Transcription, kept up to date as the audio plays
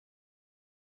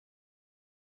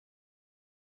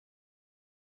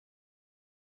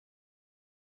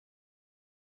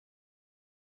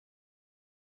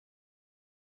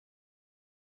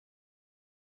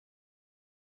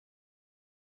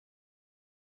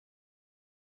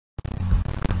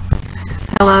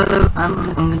Hello, I'm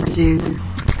going to do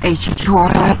a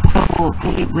tutorial for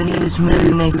the Windows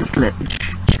Movie Maker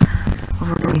glitch. I've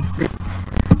already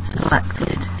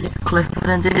selected the clip I'm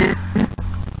going to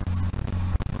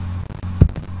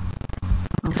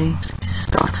do.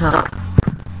 Start up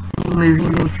the Movie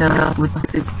Maker with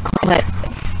the clip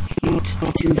you want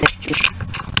to do this.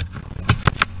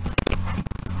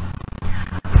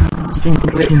 It's being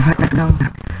written right now.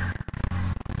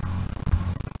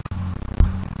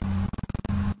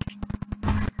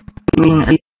 Doing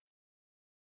a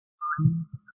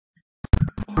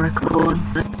record,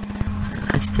 but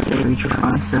I still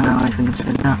retry, so now I think it's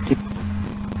adapted.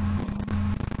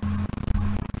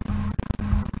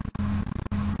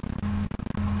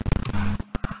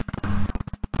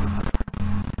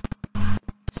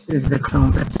 This is the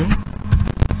quality.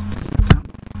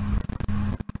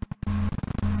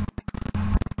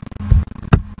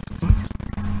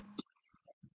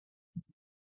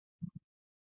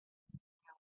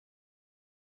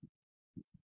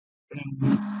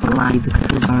 Live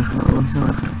because I'm so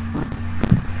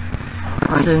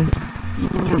right, so in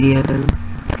your video to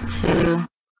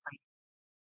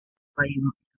play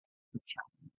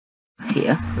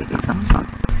here,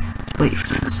 wait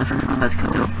for the stuff that's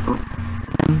coming up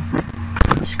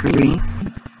the screen.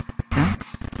 Okay.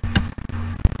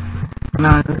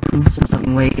 Now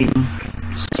I'm waiting to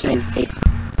save it.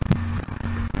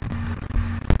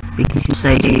 We can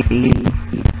save the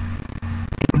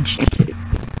image.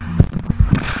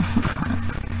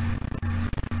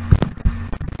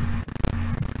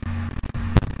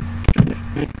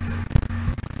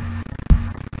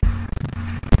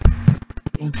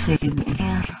 Save it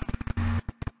here.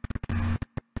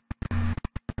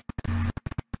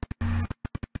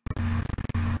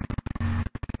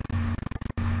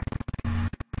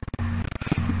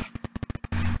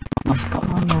 I've got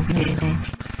one more video there.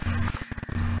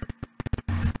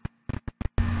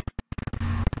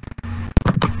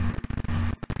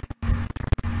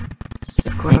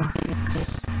 Graphics.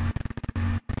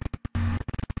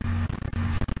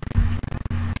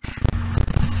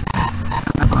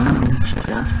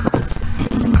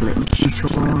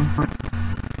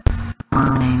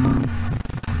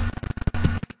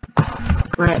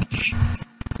 Glitch.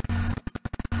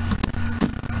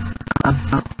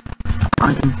 I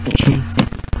can achieve it.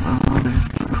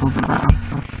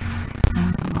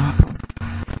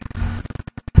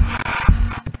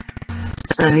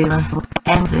 So we'll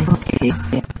end this here.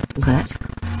 Let's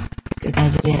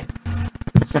edit it.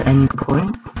 Set any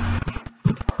point.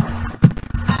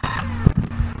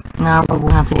 Now we'll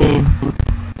have to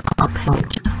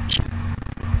upload.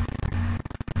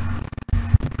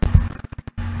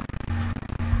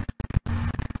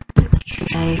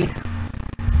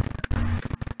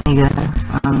 There you go,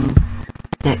 and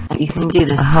you can do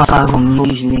this how long,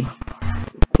 usually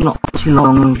not too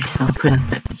long, so I'll put it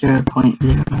at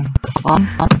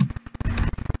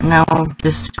 0.05. Now I'll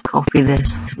just copy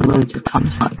this loads of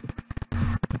times, like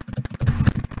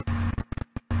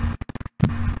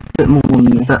a bit more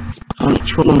than this, but on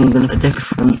each one I'm going to put a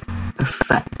different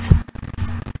effect.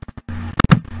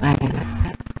 There you go.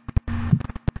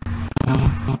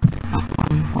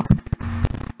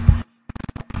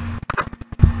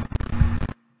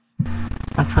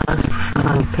 I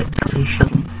prefer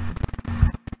pixelation.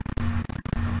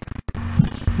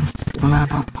 This one out.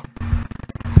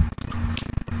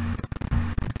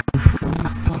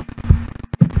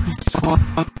 This one.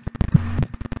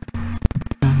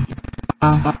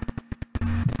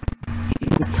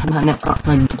 Turn it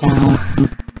upside down.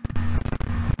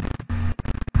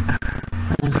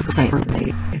 Rotate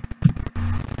it.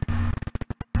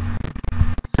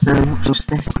 So what's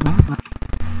this now?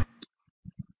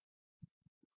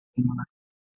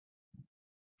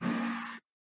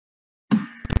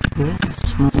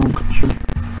 Small picture.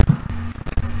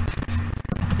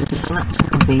 Just select some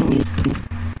of these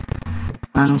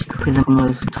and copy them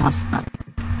loads of times.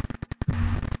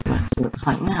 What it looks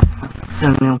like now. So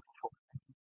now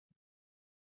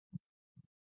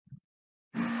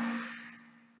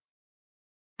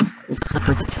it's a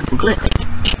predictable glitch.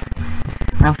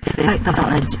 Now if you like that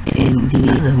in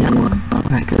the other one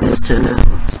where it goes to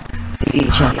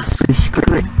VHS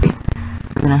script,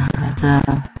 we're gonna have to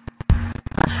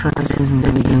photos and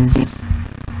videos.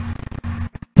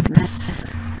 This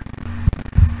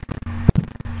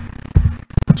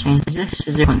change this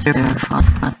to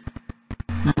 0.055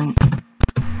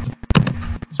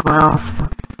 as well.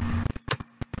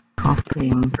 Copy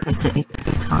and paste it 8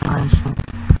 times.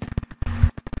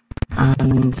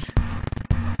 And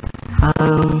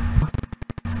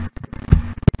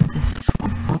this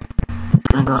one.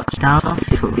 I'm gonna go up down,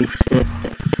 see what we've saved.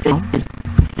 Film is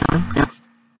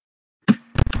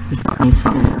me, so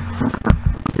I'm gonna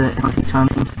do it a few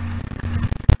times.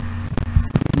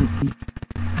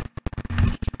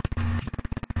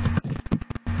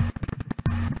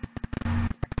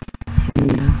 Here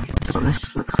we go. That's what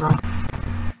this looks like.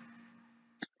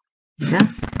 Yeah.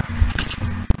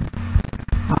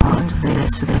 Under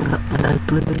this, we're going to put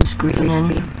the blue screen in.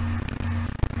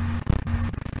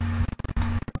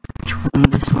 Which one?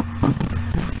 This one.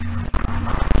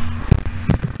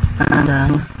 And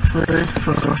for this,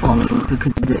 for a font,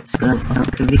 because it's going to have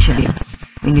a VHS,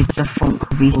 we need a font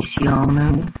called VCR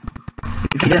mode.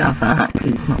 If you don't have that,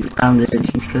 because it's not standard, you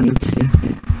need to go to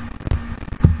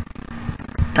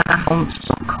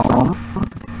dafonts.com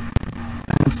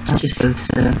and just go to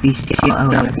VCR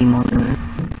OLED monitor.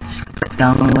 Just click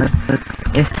download.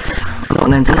 If you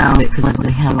want to download it, because I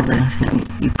already have anything,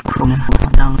 you probably have to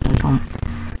download it on.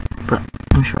 But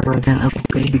I'm sure I don't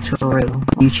upload a tutorial on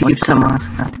YouTube somewhere else.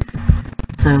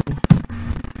 So,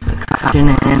 caption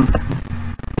it in,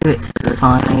 do it to the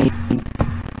side.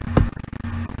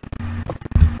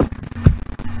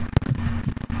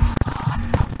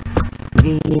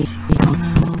 Please,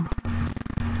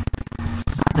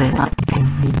 stop it like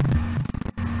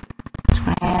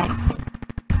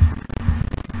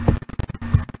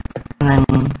and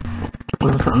then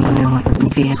we'll put them in like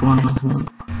VS1 or something.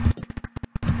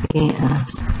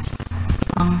 VS1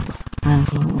 and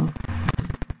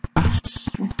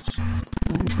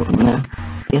no,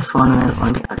 VS1 and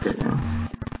like, I don't know,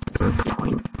 0.01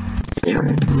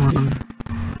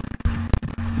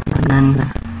 and then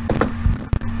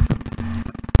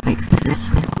make this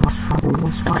last for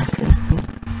 1 second.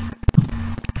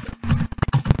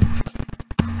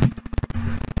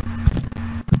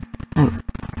 Oh,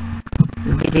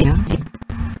 the video.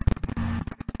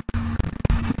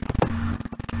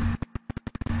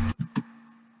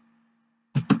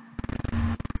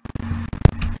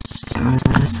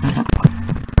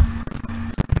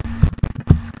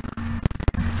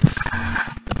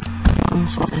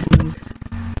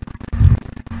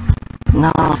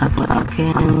 Now I'll type it back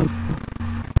in.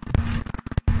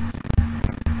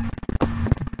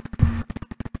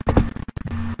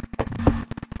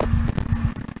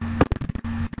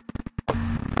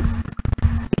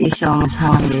 These songs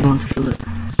how you want to look,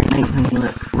 make them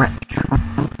look retro.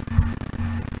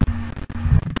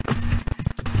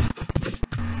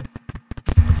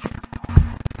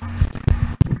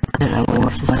 I don't know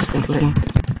what specifically.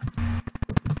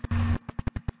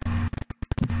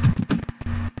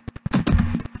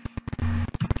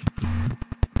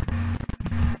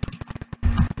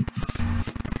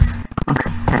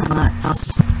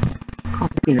 Let's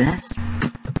copy this.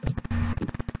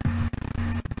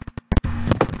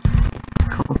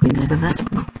 Copy this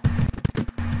one.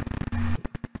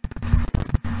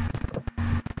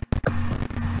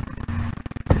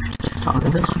 Start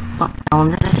with this one. On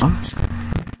this one.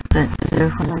 Let's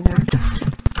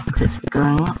 0.0. It's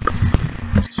going up.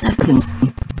 Seconds.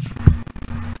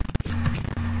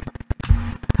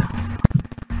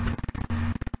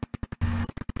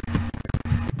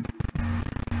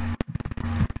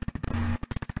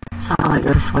 I might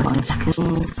go for 5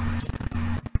 seconds.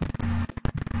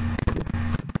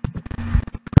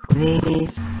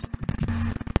 These.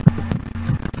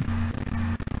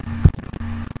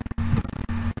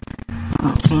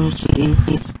 I'll change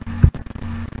these.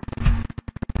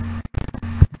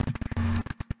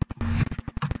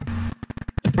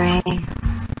 3.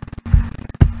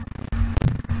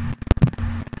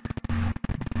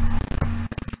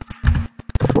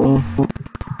 4.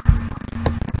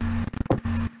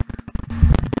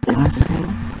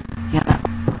 Yeah.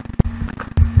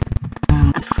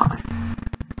 And that's 5.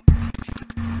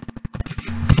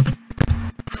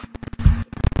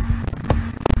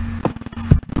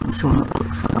 That's what it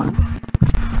looks like.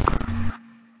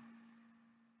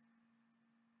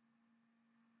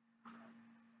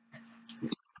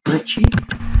 Glitchy.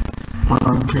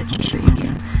 Well, glitchy,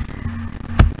 yeah.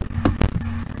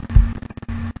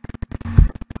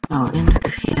 Oh, in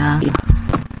here.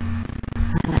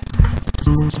 Let's put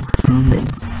some more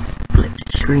things. Flip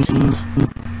screens.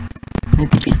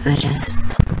 Maybe just this.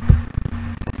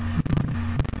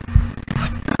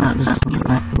 That doesn't look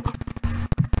right.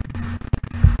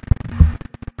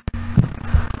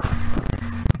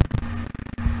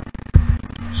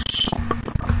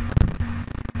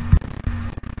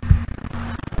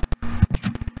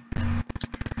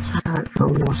 Sorry for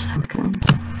 1 second.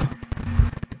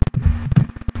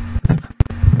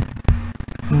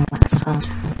 Sound.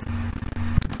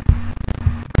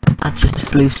 That's just a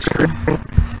blue screen.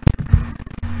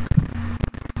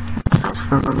 That's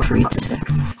for about 3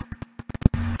 seconds.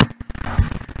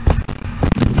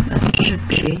 That should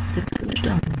be the glitch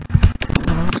done.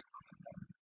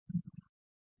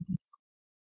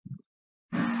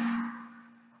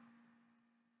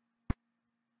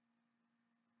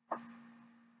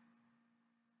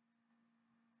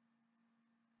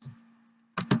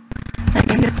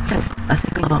 I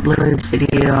think I'll upload this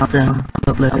video after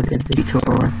I've uploaded the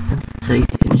tutorial, so you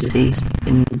can just see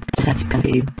in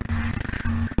 1080p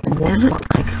what it looks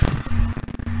like.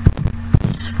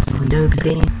 Just from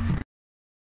Adobe.